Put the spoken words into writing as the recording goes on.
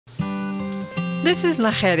This is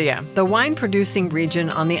Nigeria, the wine-producing region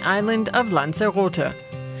on the island of Lanzarote.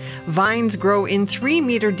 Vines grow in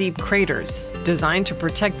 3-meter-deep craters, designed to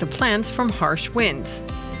protect the plants from harsh winds.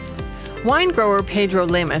 Wine grower Pedro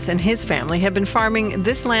Lemus and his family have been farming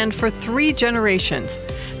this land for 3 generations.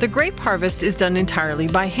 The grape harvest is done entirely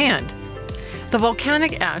by hand. The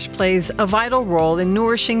volcanic ash plays a vital role in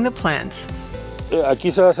nourishing the plants.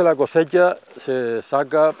 Aquí se hace la cosecha, se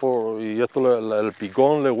saca y esto el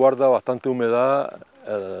picón le guarda bastante humedad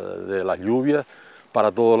de las lluvias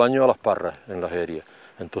para todo el año a las parras en las herias.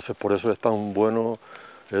 Entonces por eso es tan bueno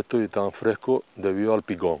esto y tan fresco debido al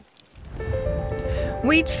picón.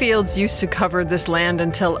 Wheat fields used to cover this land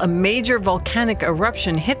until a major volcanic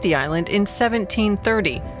eruption hit the island in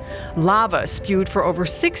 1730. Lava spewed for over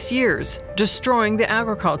 6 years, destroying the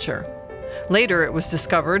agriculture. Later, it was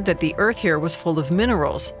discovered that the earth here was full of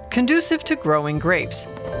minerals, conducive to growing grapes.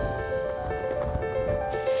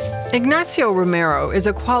 Ignacio Romero is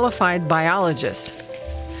a qualified biologist.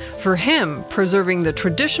 For him, preserving the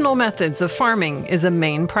traditional methods of farming is a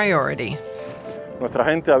main priority. Nuestra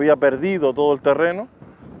gente había perdido todo el terreno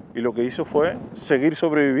y lo que hizo fue seguir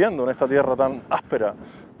sobreviviendo en esta tierra tan áspera,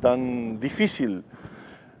 tan difícil.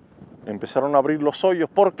 Empezaron a abrir los hoyos.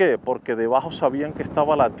 ¿Por qué? Porque debajo sabían que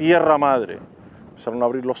estaba la tierra madre. Empezaron a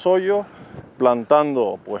abrir los hoyos,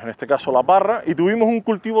 plantando, pues en este caso la parra, y tuvimos un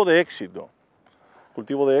cultivo de éxito.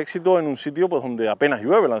 Cultivo de éxito en un sitio pues, donde apenas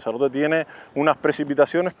llueve. Lanzarote tiene unas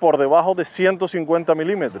precipitaciones por debajo de 150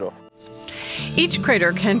 milímetros. Each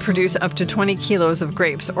crater can produce up to 20 kilos of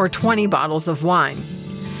grapes or 20 bottles of wine.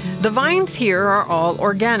 The vines here are all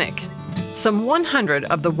organic. Some 100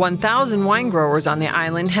 of the 1,000 wine growers on the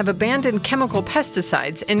island have abandoned chemical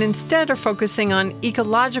pesticides and instead are focusing on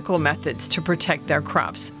ecological methods to protect their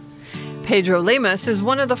crops. Pedro Lemus is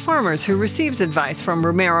one of the farmers who receives advice from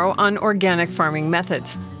Romero on organic farming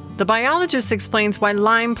methods. The biologist explains why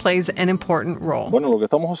lime plays an important role. Bueno, lo que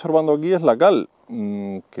estamos observando aquí es la cal,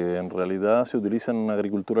 que en realidad se utiliza en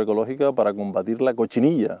agricultura ecológica para combatir la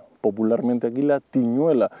cochinilla, popularmente aquí la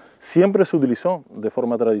tiñuela. Siempre se utilizó de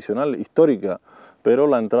forma tradicional, histórica, pero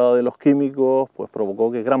la entrada de los químicos pues,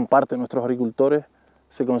 provocó que gran parte de nuestros agricultores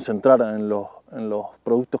se concentraran en los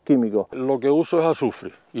productos químicos. Lo que uso es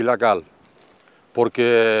azufre y la cal,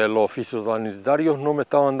 porque los fitosanitarios no me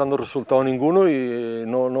estaban dando resultado ninguno y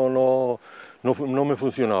no me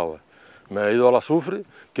funcionaba. Me he ido al azufre,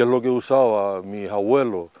 que es lo que usaba mis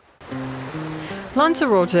abuelos.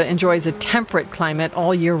 Lanzarote enjoys a temperate climate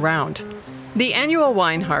all year round. The annual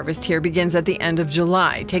wine harvest here begins at the end of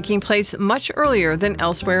July, taking place much earlier than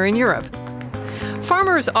elsewhere in Europe.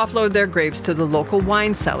 Farmers offload their grapes to the local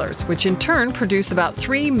wine cellars, which in turn produce about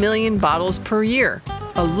 3 million bottles per year,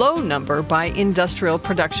 a low number by industrial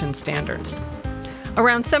production standards.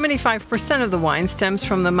 Around 75% of the wine stems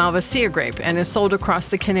from the Malvasia grape and is sold across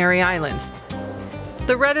the Canary Islands.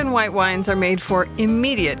 The red and white wines are made for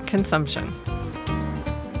immediate consumption.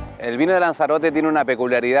 El vino de Lanzarote tiene una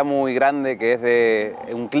peculiaridad muy grande que es de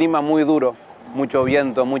un clima muy duro, mucho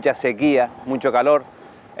viento, mucha sequía, mucho calor.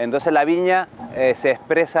 Entonces la viña se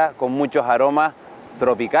expresa con muchos aromas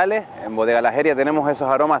tropicales. En Bodega La Jeria tenemos esos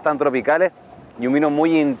aromas tan tropicales y un vino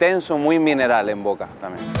muy intenso, muy mineral en boca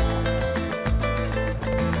también.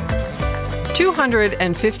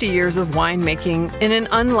 250 years of winemaking in an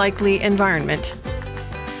unlikely environment.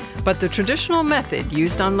 But the traditional method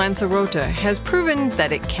used on Lanzarote has proven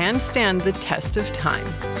that it can stand the test of time.